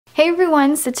Hey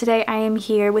everyone, so today I am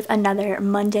here with another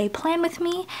Monday plan with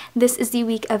me. This is the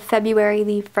week of February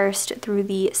the 1st through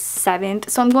the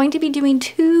 7th. So I'm going to be doing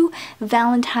two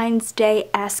Valentine's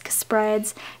Day-esque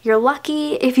spreads. You're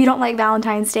lucky if you don't like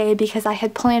Valentine's Day because I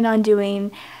had planned on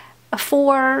doing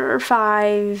 4 or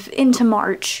 5 into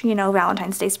March,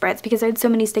 Valentine's Day spreads because I had so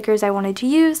many stickers I wanted to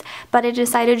use, but I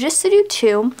decided just to do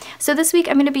 2. So this week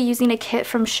I'm going to be using a kit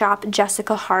from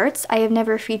ShopJessicaHearts. I have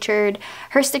never featured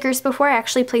her stickers before. I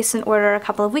actually placed an order a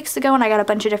couple of weeks ago and I got a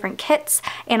bunch of different kits,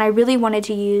 and I really wanted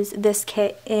to use this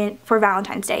kit for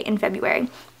Valentine's Day in February.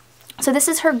 So this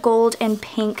is her gold and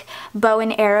pink bow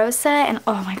and arrow set, and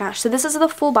oh my gosh, so this is the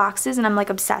full boxes and I'm like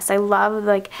obsessed. I love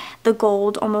like the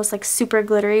gold, almost like super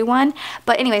glittery one.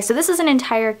 But anyway, so this is an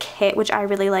entire kit which I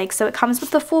really like. So it comes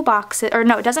with the full boxes, or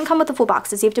no, it doesn't come with the full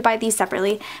boxes. You have to buy these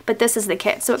separately, but this is the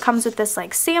kit. So it comes with this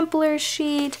like sampler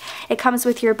sheet. It comes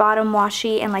with your bottom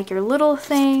washi and like your little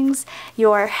things,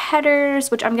 your headers,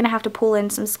 which I'm gonna have to pull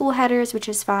in some school headers, which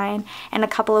is fine, and a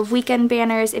couple of weekend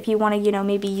banners if you want to,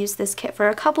 maybe use this kit for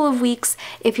a couple of weeks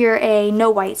if you're a no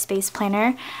white space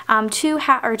planner. Two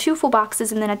full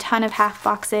boxes and then a ton of half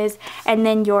boxes, and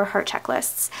then your heart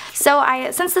checklists. So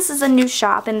since this is a new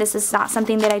shop and this is not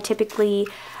something that I typically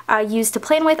use to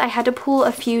plan with, I had to pull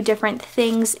a few different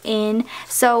things in.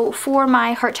 So for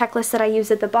my heart checklist that I use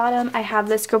at the bottom, I have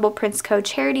the Scribble Prints Co.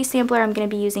 charity sampler. I'm going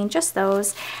to be using just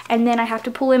those. And then I have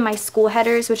to pull in my school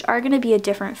headers, which are going to be a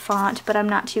different font, but I'm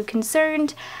not too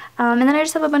concerned. And then I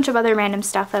just have a bunch of other random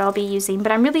stuff that I'll be using,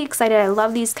 but I'm really excited. I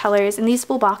love these colors, and these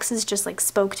full boxes just like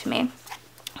spoke to me.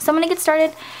 So I'm going to get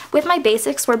started with my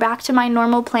basics. We're back to my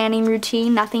normal planning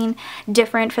routine, nothing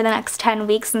different for the next 10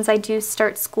 weeks since I do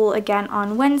start school again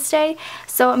on Wednesday.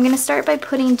 So I'm going to start by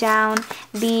putting down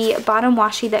the bottom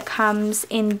washi that comes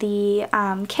in the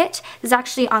kit. This is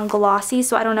actually on glossy,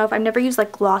 so I don't know if I've never used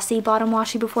like glossy bottom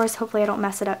washi before, so hopefully I don't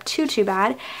mess it up too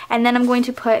bad. And then I'm going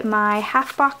to put my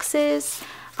half boxes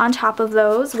on top of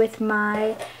those with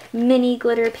my mini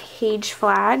glitter page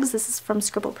flags. This is from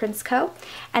Scribble Prints Co.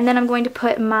 And then I'm going to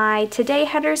put my today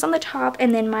headers on the top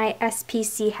and then my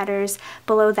SPC headers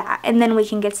below that. And then we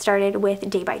can get started with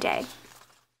day by day.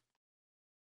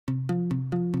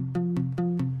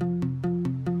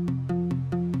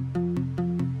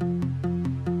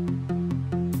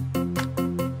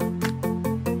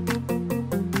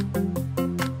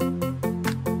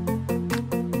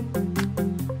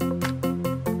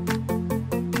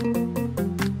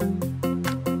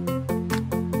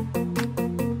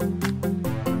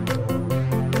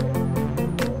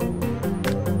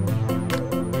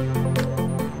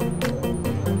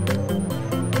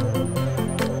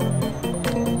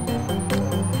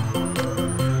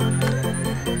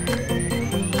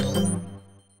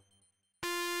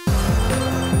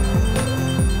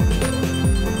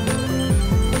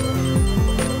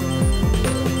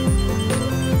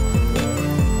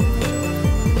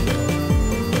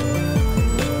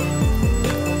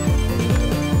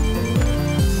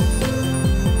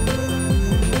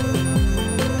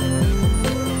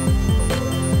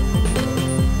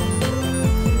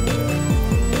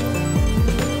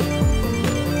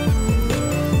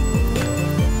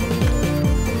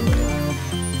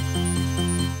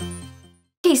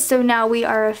 So now we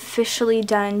are officially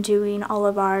done doing all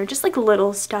of our just like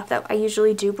little stuff that I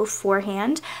usually do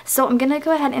beforehand. So I'm gonna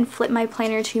go ahead and flip my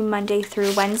planner to Monday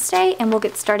through Wednesday, and we'll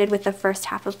get started with the first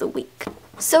half of the week.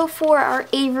 So for our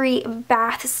Avery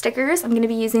bath stickers, I'm going to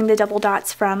be using the double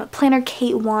dots from Planner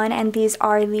Kate 1, and these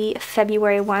are the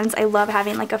February ones. I love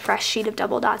having like a fresh sheet of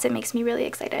double dots. It makes me really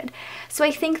excited. So I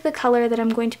think the color that I'm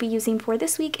going to be using for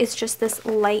this week is just this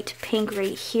light pink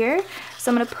right here.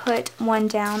 So I'm going to put one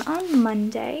down on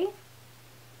Monday.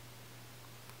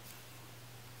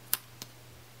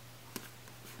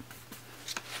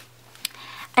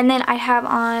 And then I have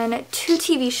on 2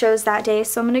 TV shows that day,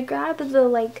 so I'm going to grab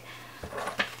the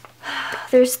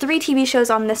there's 3 TV shows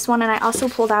on this one, and I also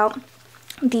pulled out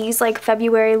these like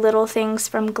February little things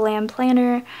from Glam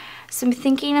Planner. So I'm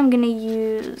thinking I'm going to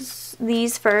use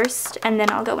these first, and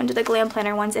then I'll go into the Glam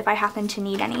Planner ones if I happen to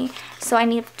need any. So I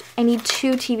need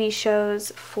 2 TV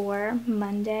shows for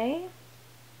Monday.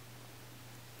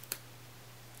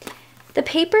 The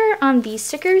paper on these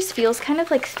stickers feels kind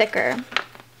of like thicker.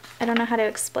 I don't know how to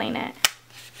explain it.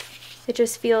 It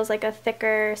just feels like a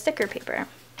thicker sticker paper.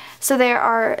 So there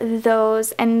are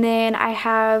those, and then I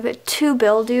have 2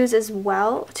 bill dues as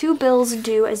well. 2 bills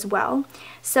due as well.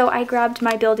 So I grabbed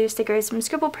my bill due stickers from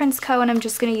Scribble Prints Co. and I'm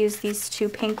just going to use these 2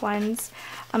 pink ones.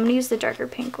 I'm going to use the darker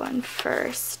pink one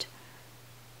first.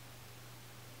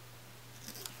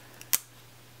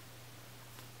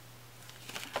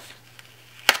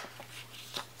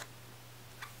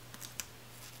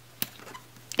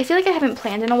 I feel like I haven't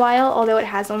planned in a while, although it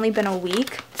has only been a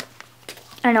week.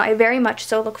 I don't know, I very much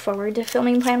so look forward to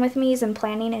filming Plan With Me's and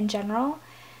planning in general.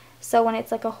 So when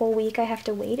it's like a whole week I have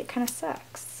to wait, it kind of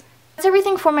sucks. That's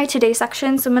everything for my today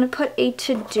section, so I'm going to put a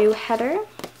to-do header.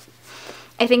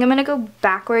 I think I'm going to go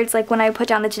backwards. Like when I put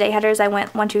down the today headers, I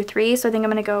went 1, 2, 3. So I think I'm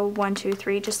going to go 1, 2,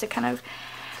 3 just to kind of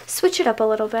switch it up a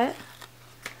little bit.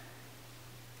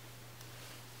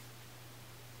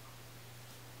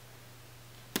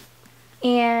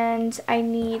 And I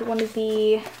need one of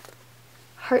the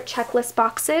heart checklist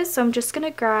boxes. So I'm just going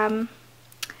to grab,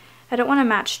 I don't want to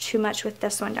match too much with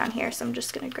this one down here. So I'm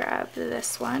just going to grab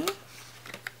this one.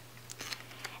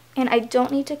 And I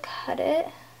don't need to cut it.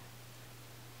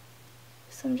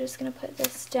 So I'm just going to put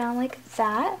this down like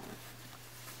that.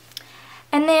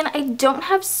 And then I don't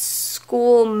have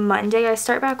school Monday. I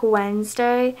start back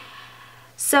Wednesday.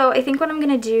 So I think what I'm going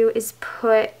to do is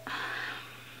put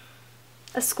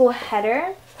a school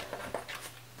header.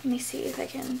 Let me see if I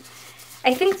can.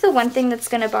 I think the one thing that's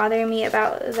going to bother me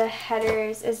about the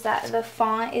headers is that the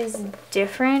font is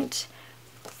different.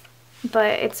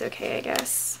 But it's okay, I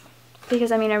guess.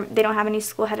 Because, I mean, they don't have any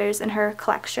school headers in her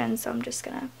collection. So I'm just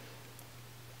going to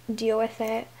deal with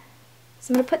it.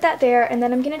 So I'm going to put that there, and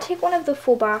then I'm going to take one of the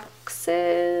full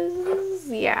boxes.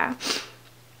 Yeah.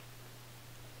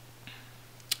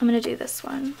 I'm going to do this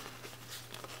one.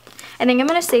 I think I'm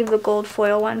going to save the gold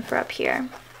foil one for up here.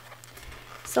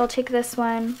 So I'll take this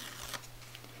one,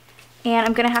 and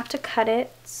I'm going to have to cut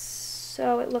it.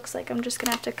 So it looks like I'm just going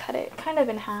to have to cut it kind of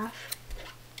in half.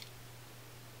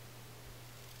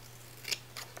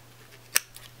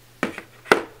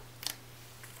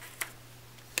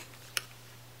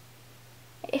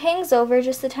 It hangs over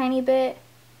just a tiny bit,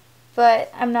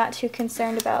 but I'm not too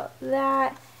concerned about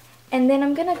that. And then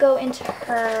I'm going to go into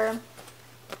her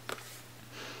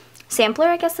sampler,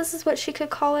 I guess this is what she could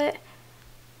call it,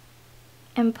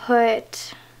 and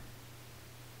put,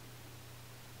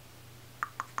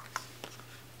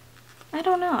 I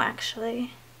don't know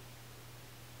actually.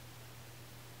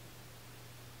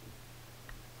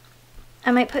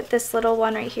 I might put this little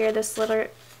one right here, this little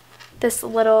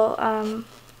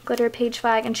glitter page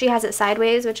flag, and she has it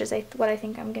sideways, which is what I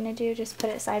think I'm gonna do. Just put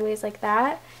it sideways like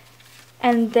that,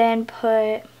 and then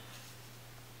put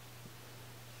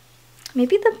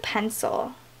maybe the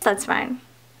pencil. That's fine.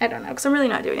 I don't know, because I'm really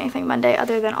not doing anything Monday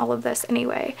other than all of this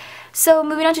anyway. So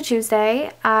moving on to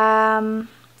Tuesday,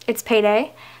 it's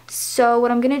payday. So what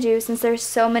I'm gonna do, since there's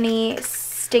so many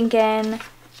stinking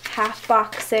half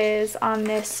boxes on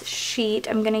this sheet,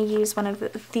 I'm gonna use one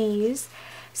of these.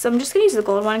 So I'm just going to use the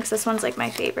gold one because this one's like my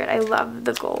favorite. I love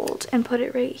the gold. And put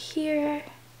it right here.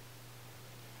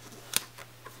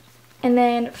 And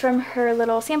then from her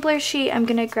little sampler sheet, I'm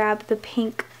going to grab the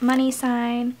pink money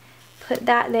sign. Put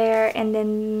that there. And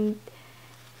then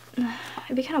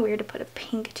it'd be kind of weird to put a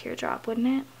pink teardrop, wouldn't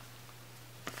it?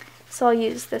 So I'll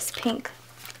use this pink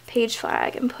page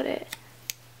flag and put it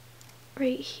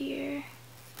right here.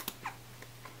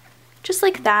 Just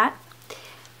like that.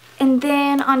 And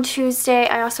then on Tuesday,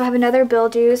 I also have another bill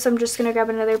due, so I'm just going to grab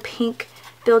another pink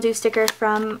bill due sticker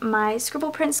from my Scribble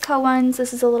Prints Co. ones.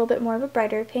 This is a little bit more of a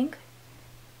brighter pink.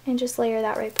 And just layer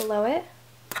that right below it.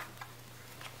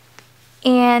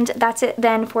 And that's it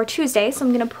then for Tuesday. So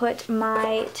I'm going to put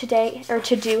my today, or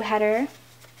to-do header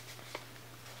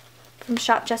from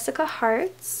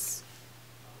ShopJessicaHearts.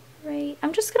 Right,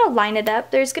 I'm just going to line it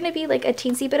up. There's going to be like a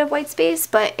teensy bit of white space,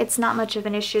 but it's not much of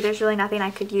an issue. There's really nothing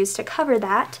I could use to cover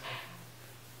that.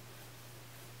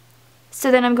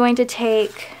 So then I'm going to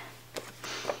take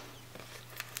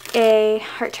a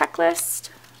heart checklist,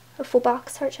 a full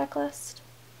box heart checklist,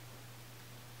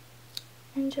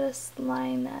 and just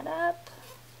line that up.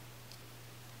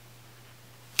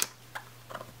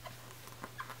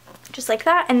 Just like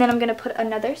that. And then I'm going to put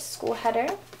another school header.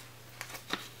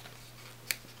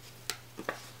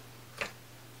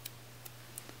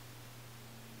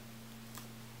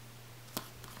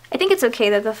 I think it's okay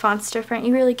that the font's different.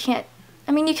 You really can't,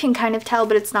 I mean, you can kind of tell,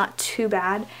 but it's not too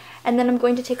bad. And then I'm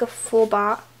going to take a full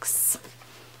box.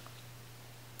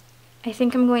 I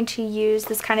think I'm going to use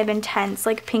this kind of intense,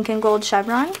 like pink and gold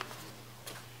chevron.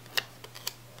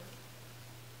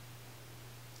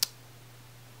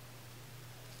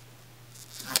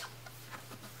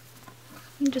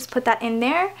 And just put that in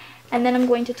there. And then I'm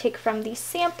going to take from the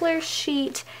sampler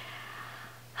sheet,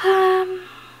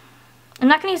 I'm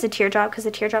not going to use a teardrop because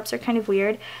the teardrops are kind of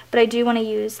weird, but I do want to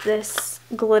use this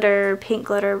glitter, pink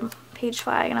glitter page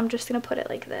flag, and I'm just going to put it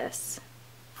like this.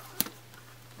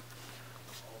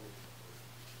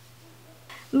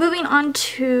 Moving on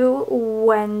to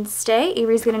Wednesday,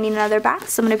 Avery's going to need another bath,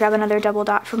 so I'm going to grab another double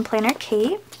dot from Planner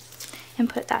Kate. and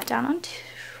put that down on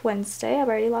Wednesday. I've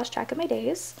already lost track of my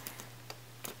days.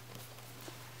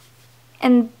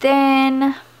 And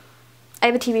then I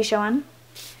have a TV show on.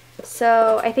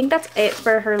 So I think that's it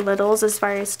for her littles as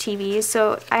far as TV.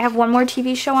 So I have one more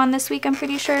TV show on this week, I'm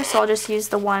pretty sure. So I'll just use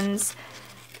the ones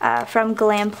from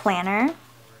Glam Planner.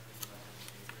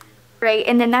 Right,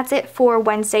 and then that's it for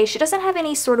Wednesday. She doesn't have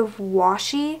any sort of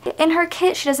washi in her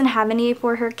kit. She doesn't have any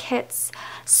for her kits.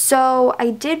 So I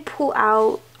did pull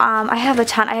out, I have a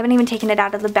ton. I haven't even taken it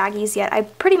out of the baggies yet. I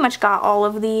pretty much got all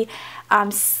of the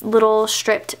little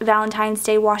stripped Valentine's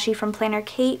Day washi from Planner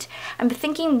Kate. I'm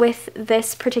thinking with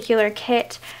this particular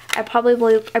kit, I probably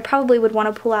would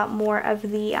want to pull out more of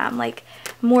the like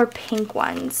more pink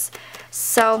ones.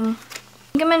 So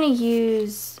I think I'm going to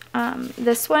use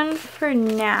this one for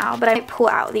now, but I might pull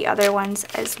out the other ones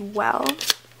as well.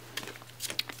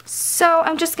 So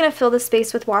I'm just going to fill the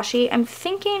space with washi. I'm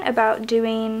thinking about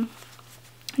doing,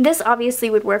 this obviously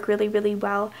would work really, really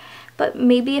well, but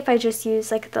maybe if I just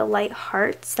use like the light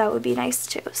hearts, that would be nice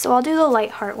too. So I'll do the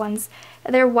light heart ones.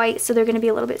 They're white, so they're going to be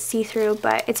a little bit see-through,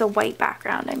 but it's a white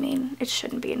background. I mean, it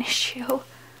shouldn't be an issue.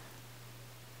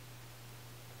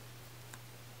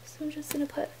 So I'm just going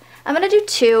to put, I'm going to do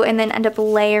 2 and then end up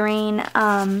layering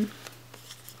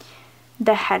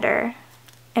the header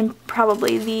and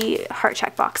probably the heart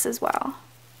check box as well.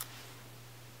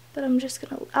 But I'm just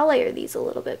going to, I'll layer these a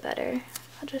little bit better.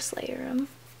 I'll just layer them.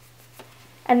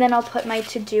 And then I'll put my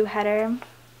to-do header.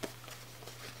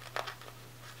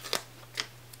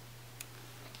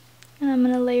 And I'm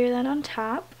going to layer that on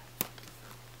top.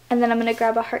 And then I'm going to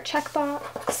grab a heart check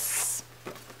box.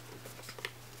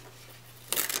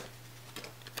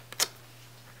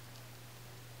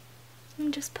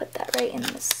 And just put that right in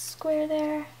the square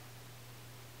there.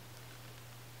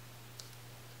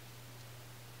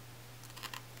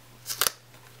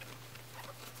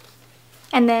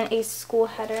 And then a school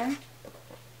header.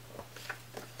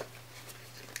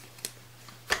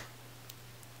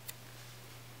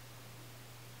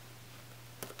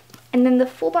 And then the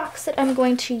full box that I'm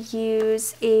going to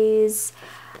use is,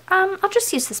 I'll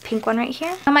just use this pink one right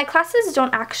here. Now my classes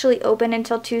don't actually open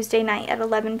until Tuesday night at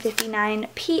 11:59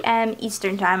 p.m.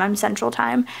 Eastern Time. I'm Central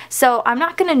Time. So I'm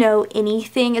not going to know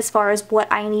anything as far as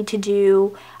what I need to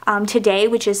do today,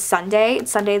 which is Sunday.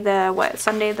 It's Sunday the, what?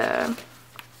 Sunday the...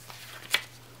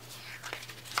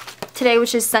 Today,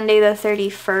 which is Sunday the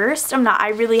 31st. I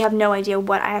really have no idea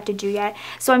what I have to do yet.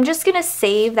 So I'm just gonna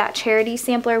save that charity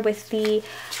sampler with the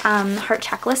heart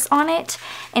checklist on it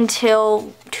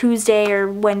until Tuesday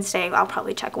or Wednesday. I'll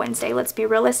probably check Wednesday, let's be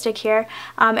realistic here.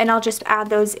 And I'll just add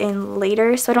those in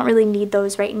later, so I don't really need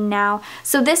those right now.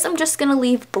 So this I'm just gonna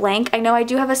leave blank. I know I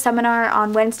do have a seminar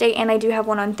on Wednesday and I do have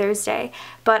one on Thursday,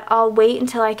 but I'll wait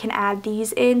until I can add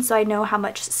these in so I know how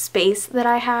much space that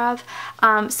I have.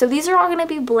 So these are all gonna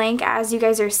be blank as you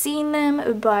guys are seeing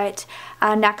them, but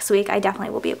next week I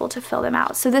definitely will be able to fill them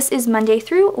out. So this is Monday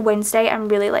through Wednesday. I'm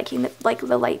really liking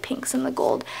the light pinks and the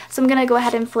gold. So I'm gonna go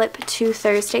ahead and flip to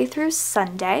Thursday through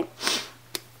Sunday.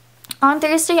 On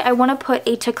Thursday, I want to put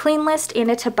a to clean list and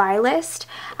a to buy list.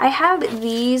 I have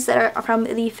these that are from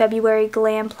the February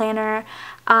Glam Planner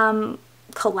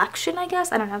collection, I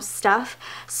guess. I don't know, stuff.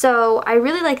 So I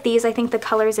really like these. I think the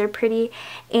colors are pretty.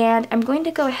 And I'm going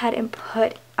to go ahead and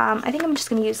put, I think I'm just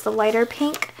going to use the lighter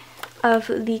pink of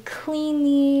the clean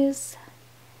these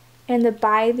and the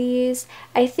buy these.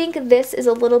 I think this is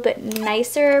a little bit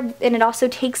nicer and it also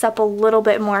takes up a little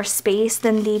bit more space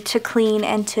than the to clean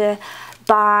and to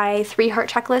buy 3 heart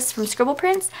checklists from Scribble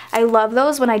Prints. I love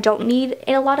those when I don't need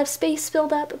a lot of space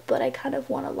filled up, but I kind of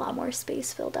want a lot more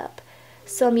space filled up.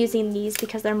 So I'm using these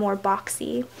because they're more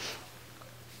boxy.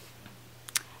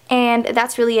 And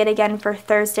that's really it again for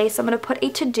Thursday. So I'm going to put a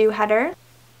to-do header.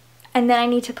 And then I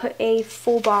need to put a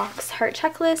full box heart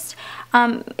checklist.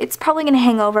 It's probably going to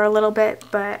hang over a little bit,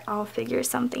 but I'll figure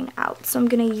something out. So I'm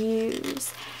going to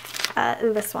use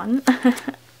this one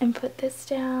and put this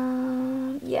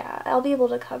down. Yeah, I'll be able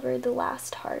to cover the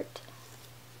last heart.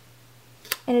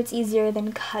 And it's easier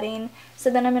than cutting. So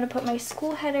then I'm going to put my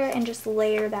school header and just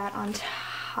layer that on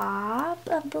top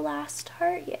of the last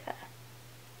heart. Yeah.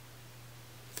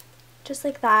 Just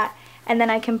like that. And then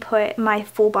I can put my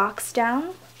full box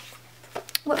down.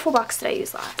 What full box did I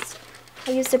use last?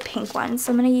 I used a pink one,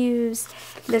 so I'm going to use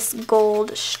this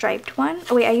gold striped one.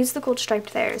 Oh wait, I used the gold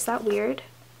striped there. Is that weird?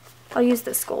 I'll use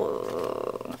this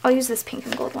gold. I'll use this pink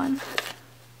and gold one,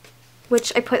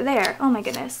 which I put there. Oh my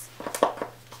goodness.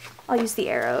 I'll use the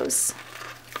arrows.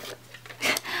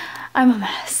 I'm a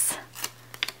mess.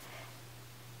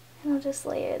 And I'll just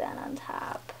layer that on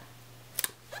top.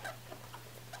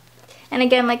 And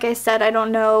again, like I said, I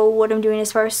don't know what I'm doing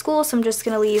as far as school, so I'm just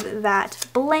going to leave that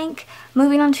blank.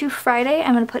 Moving on to Friday,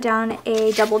 I'm going to put down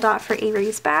a double dot for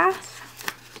Avery's bath.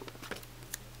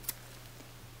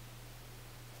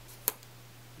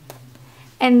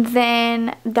 And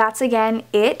then that's again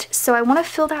it. So I want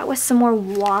to fill that with some more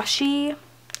washi.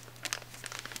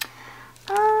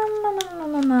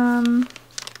 I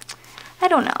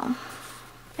don't know.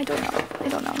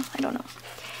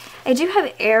 I do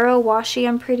have Arrow washi,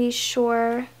 I'm pretty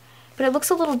sure, but it looks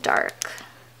a little dark.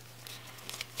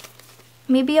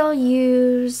 Maybe I'll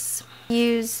use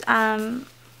just,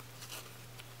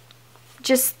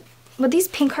 well, these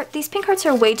pink hearts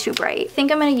are way too bright. I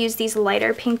think I'm gonna use these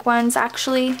lighter pink ones,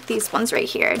 actually, these ones right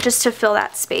here, just to fill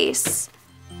that space.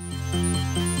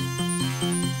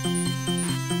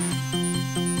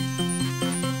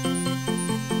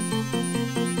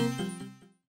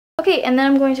 Okay, and then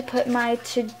I'm going to put my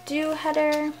to-do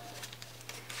header.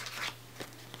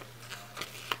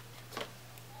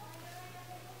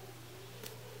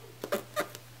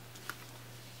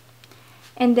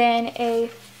 And then a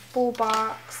full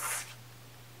box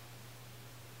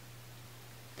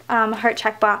heart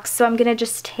check box. So I'm gonna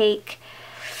just take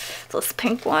this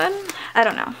pink one. I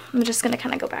don't know. I'm just gonna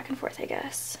kind of go back and forth, I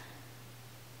guess.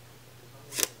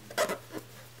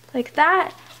 Like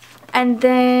that. And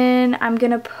then I'm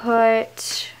gonna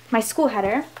put my school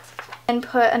header and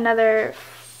put another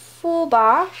full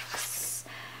box.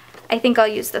 I think I'll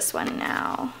use this one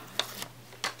now.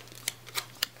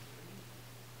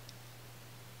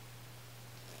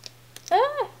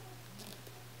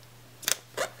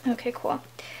 Okay, cool.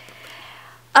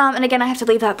 And again, I have to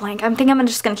leave that blank. I think I'm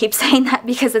just going to keep saying that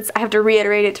because I have to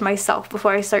reiterate it to myself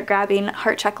before I start grabbing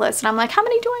heart checklists. And I'm like, how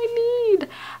many do I need?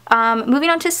 Moving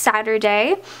on to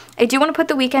Saturday, I do want to put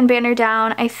the weekend banner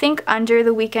down. I think under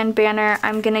the weekend banner,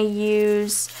 I'm going to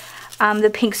use the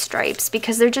pink stripes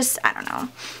because they're just, I don't know.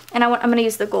 And I'm going to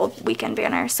use the gold weekend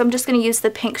banner. So I'm just going to use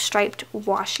the pink striped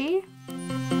washi.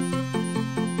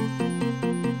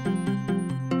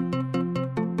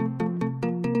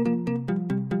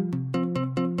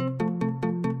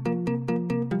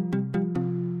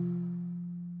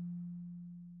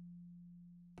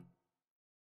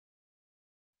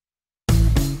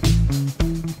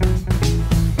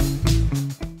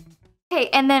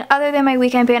 And then other than my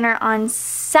weekend banner on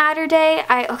Saturday,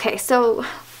 so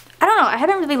I don't know, I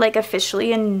haven't really like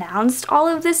officially announced all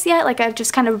of this yet. Like I've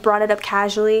just kind of brought it up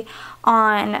casually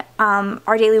on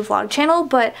our daily vlog channel,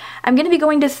 but I'm going to be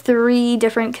going to 3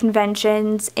 different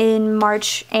conventions in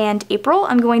March and April.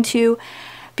 I'm going to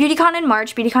BeautyCon in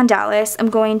March, BeautyCon Dallas.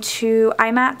 I'm going to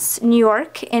IMATS New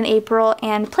York in April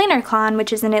and PlannerCon,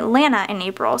 which is in Atlanta in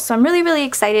April. So I'm really, really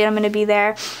excited. I'm going to be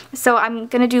there. So I'm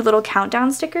going to do little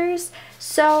countdown stickers.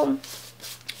 So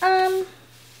I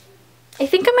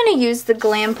think I'm going to use the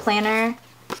Glam Planner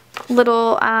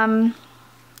little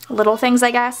things,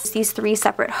 I guess. These 3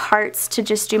 separate hearts to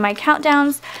just do my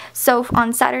countdowns. So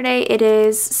on Saturday, it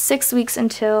is 6 weeks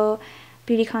until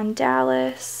BeautyCon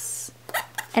Dallas.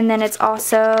 And then it's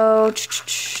also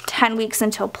 10 weeks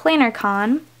until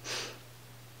PlannerCon.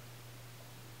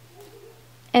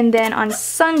 And then on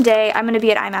Sunday, I'm going to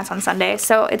be at IMATS on Sunday.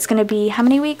 So it's going to be how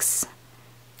many weeks?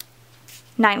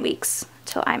 9 weeks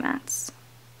till IMATS.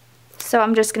 So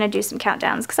I'm just going to do some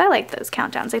countdowns because I like those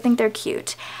countdowns. I think they're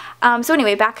cute. So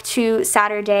anyway, back to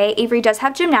Saturday. Avery does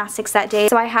have gymnastics that day.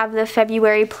 So I have the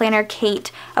February Planner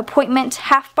Kate appointment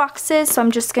half boxes. So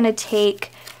I'm just going to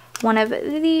take one of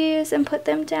these and put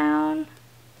them down.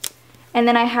 And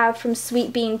then I have from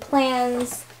Sweet Bean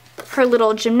Plans her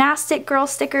little gymnastic girl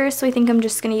stickers. So I think I'm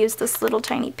just going to use this little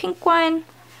tiny pink one.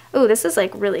 Oh, this is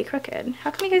like really crooked.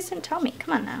 How come you guys didn't tell me?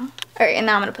 Come on now. Alright, and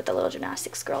now I'm going to put the little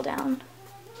gymnastics girl down.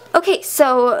 Okay,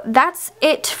 so that's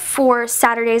it for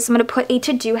Saturdays. I'm going to put a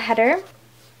to-do header.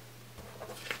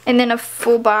 And then a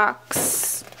full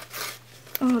box.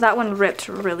 Oh, that one ripped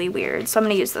really weird. So I'm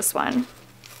going to use this one.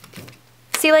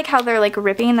 See like how they're like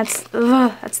ripping? That's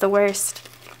the worst.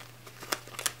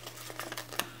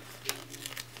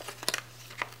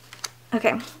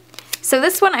 Okay, so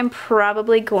this one I'm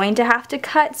probably going to have to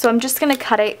cut, so I'm just going to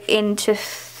cut it into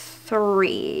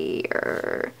 3.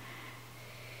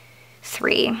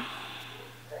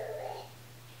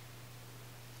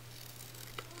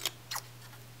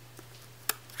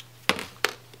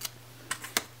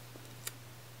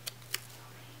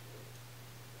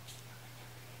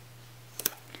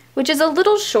 Which is a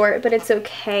little short, but it's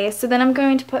okay. So then I'm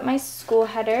going to put my school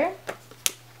header.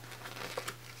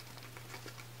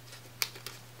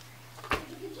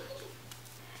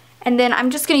 And then I'm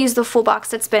just going to use the full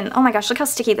box that's been, oh my gosh, look how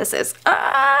sticky this is.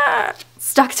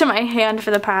 Stuck to my hand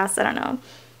for the past, I don't know,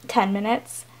 10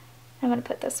 minutes. I'm going to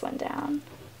put this one down.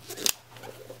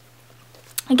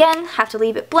 Again, have to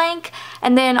leave it blank.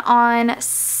 And then on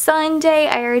Sunday,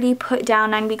 I already put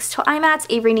down 9 weeks till IMATS.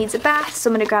 Avery needs a bath, so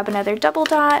I'm going to grab another double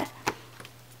dot.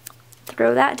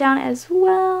 Throw that down as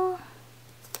well.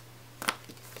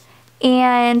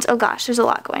 And, oh gosh, there's a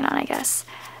lot going on, I guess.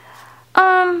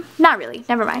 Not really.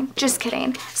 Never mind. Just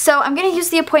kidding. So I'm going to use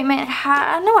the appointment.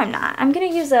 No, I'm not. I'm going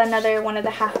to use another one of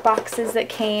the half boxes that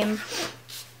came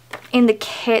in the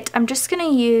kit. I'm just going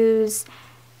to use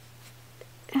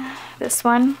this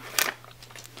one.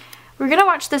 We're going to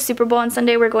watch the Super Bowl on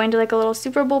Sunday. We're going to like a little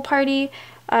Super Bowl party.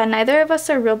 Neither of us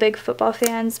are real big football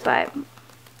fans, but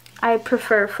I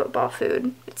prefer football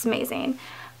food. It's amazing.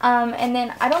 And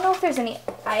then I don't know if there's any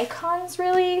icons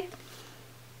really.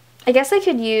 I guess I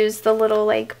could use the little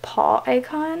like paw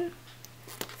icon.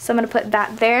 So I'm going to put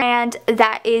that there. And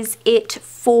that is it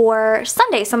for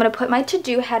Sunday. So I'm going to put my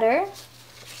to-do header.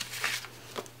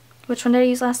 Which one did I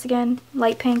use last again?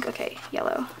 Light pink? Okay,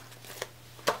 yellow.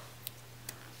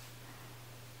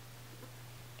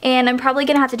 And I'm probably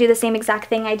going to have to do the same exact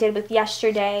thing I did with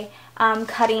yesterday.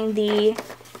 Cutting the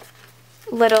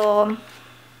little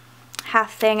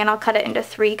half thing, and I'll cut it into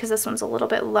 3 because this one's a little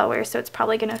bit lower, so it's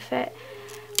probably going to fit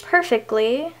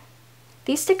perfectly.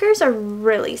 These stickers are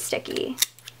really sticky.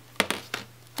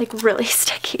 Like really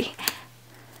sticky.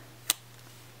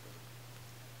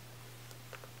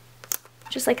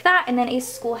 Just like that, and then a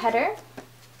school header.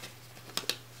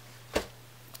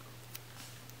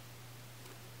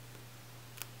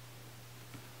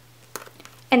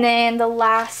 And then the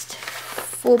last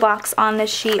full box on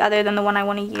this sheet, other than the one I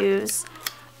want to use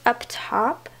up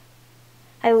top.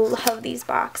 I love these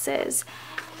boxes.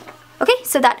 Okay,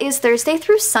 so that is Thursday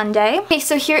through Sunday. Okay,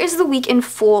 so here is the week in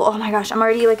full. Oh my gosh, I'm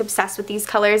already like obsessed with these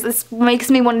colors. This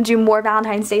makes me want to do more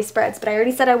Valentine's Day spreads, but I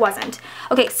already said I wasn't.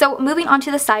 Okay, so moving on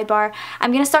to the sidebar,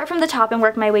 I'm going to start from the top and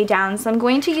work my way down. So I'm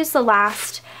going to use the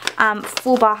last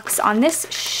full box on this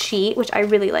sheet, which I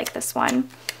really like this one.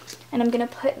 And I'm going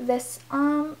to put this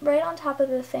right on top of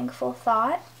the Thankful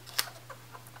Thought,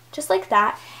 just like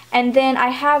that. And then I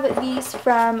have these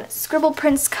from Scribble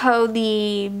Prints Co.,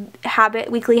 the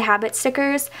weekly habit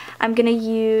stickers. I'm going to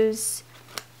use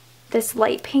this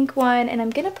light pink one, and I'm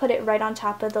going to put it right on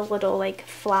top of the little like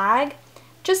flag,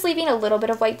 just leaving a little bit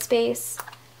of white space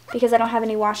because I don't have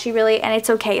any washi really, and it's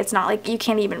okay. It's not like you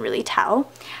can't even really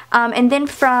tell. And then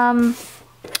from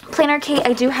Planner Kate,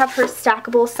 I do have her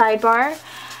stackable sidebar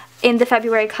in the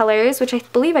February colors, which I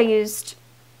believe I used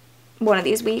one of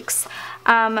these weeks.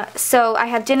 So I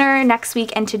have dinner next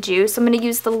week and to do. So I'm going to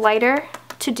use the lighter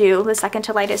to do, the second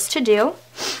to lightest to do.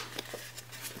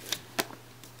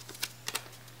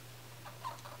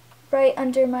 Right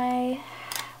under my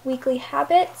weekly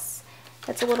habits.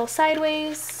 That's a little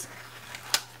sideways.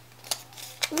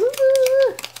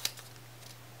 Ooh.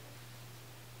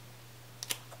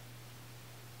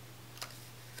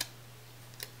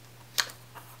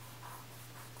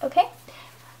 Okay.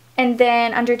 And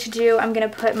then under to do, I'm going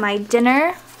to put my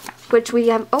dinner, which we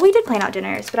have, oh, we did plan out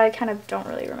dinners, but I kind of don't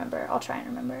really remember. I'll try and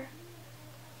remember.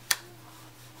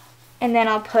 And then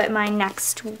I'll put my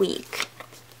next week.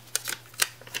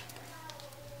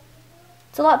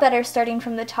 It's a lot better starting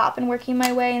from the top and working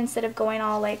my way instead of going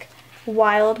all like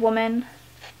wild woman.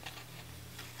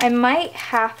 I might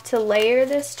have to layer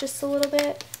this just a little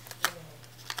bit.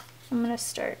 I'm going to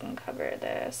start and cover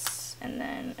this, and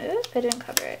then, oops, I didn't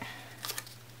cover it.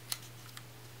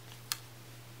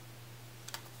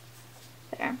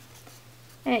 There.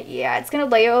 And yeah, it's going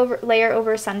to layer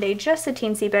over Sunday just a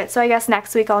teensy bit, so I guess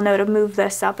next week I'll know to move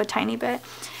this up a tiny bit.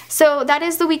 So that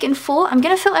is the week in full. I'm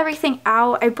going to fill everything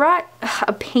out. I brought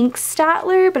a pink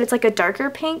Statler, but it's like a darker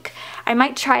pink. I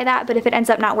might try that, but if it ends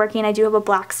up not working, I do have a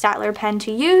black Statler pen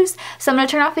to use. So I'm going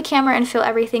to turn off the camera and fill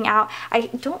everything out. I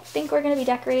don't think we're going to be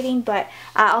decorating, but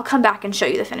I'll come back and show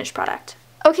you the finished product.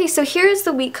 Okay, so here's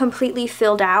the week completely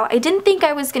filled out. I didn't think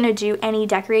I was going to do any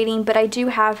decorating, but I do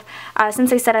have,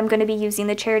 since I said I'm going to be using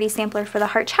the charity sampler for the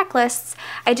heart checklists,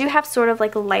 I do have sort of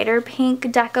like lighter pink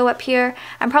deco up here.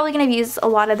 I'm probably going to use a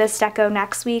lot of this deco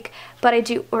next week, but I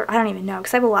don't even know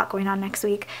because I have a lot going on next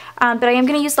week. But I am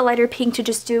going to use the lighter pink to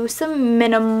just do some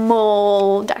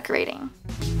minimal decorating.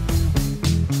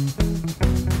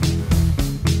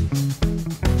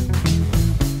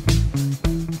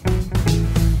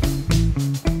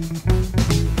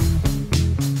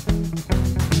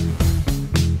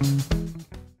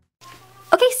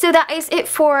 So that is it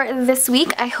for this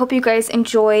week. I hope you guys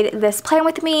enjoyed this plan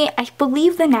with me. I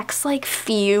believe the next like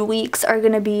few weeks are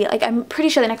going to be, like, I'm pretty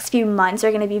sure the next few months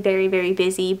are going to be very, very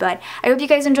busy, but I hope you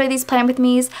guys enjoy these plan with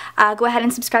me's. Go ahead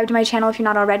and subscribe to my channel if you're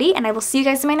not already, and I will see you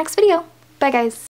guys in my next video. Bye guys.